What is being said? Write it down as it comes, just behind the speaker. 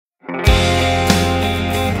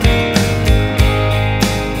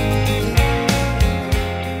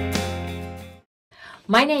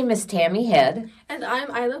My name is Tammy Head. And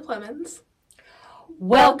I'm Isla Clemens.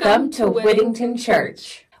 Welcome to Whittington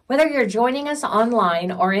Church. Whether you're joining us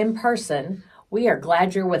online or in person, we are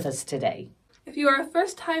glad you're with us today. If you are a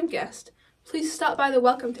first-time guest, please stop by the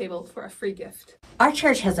welcome table for a free gift. Our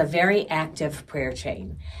church has a very active prayer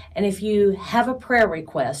chain, and if you have a prayer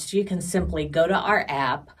request, you can simply go to our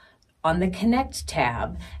app on the Connect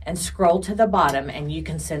tab and scroll to the bottom and you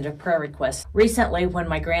can send a prayer request. Recently, when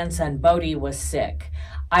my grandson Bodie was sick,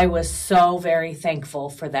 I was so very thankful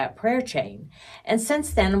for that prayer chain. And since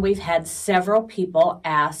then, we've had several people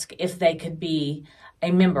ask if they could be a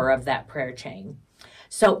member of that prayer chain.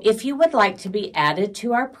 So if you would like to be added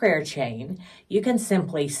to our prayer chain, you can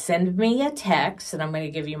simply send me a text, and I'm going to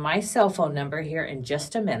give you my cell phone number here in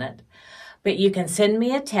just a minute. But you can send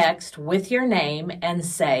me a text with your name and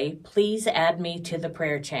say, please add me to the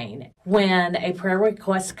prayer chain. When a prayer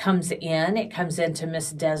request comes in, it comes into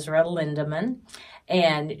Miss Desra Lindeman,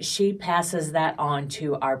 and she passes that on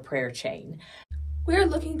to our prayer chain. We're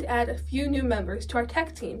looking to add a few new members to our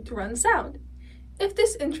tech team to run sound. If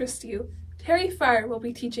this interests you, Terry Fryer will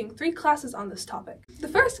be teaching 3 classes on this topic. The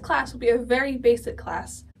first class will be a very basic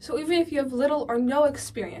class, so even if you have little or no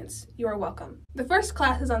experience, you are welcome. The first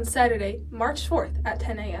class is on Saturday, March 4th at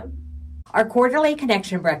 10 a.m. Our quarterly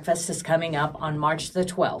connection breakfast is coming up on March the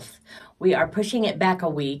 12th. We are pushing it back a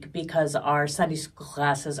week because our Sunday school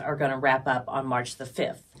classes are going to wrap up on March the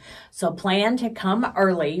 5th. So plan to come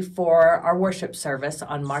early for our worship service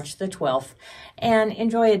on March the 12th and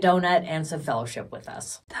enjoy a donut and some fellowship with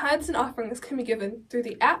us. Tithes and offerings can be given through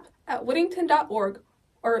the app at whittington.org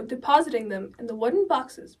or depositing them in the wooden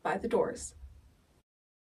boxes by the doors.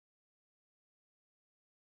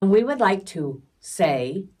 We would like to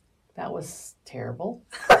say, that was terrible.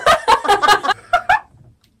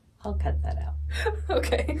 I'll cut that out.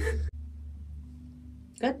 Okay.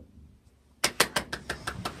 Good.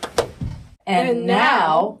 And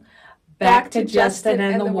now, back to Justin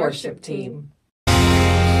and the worship team.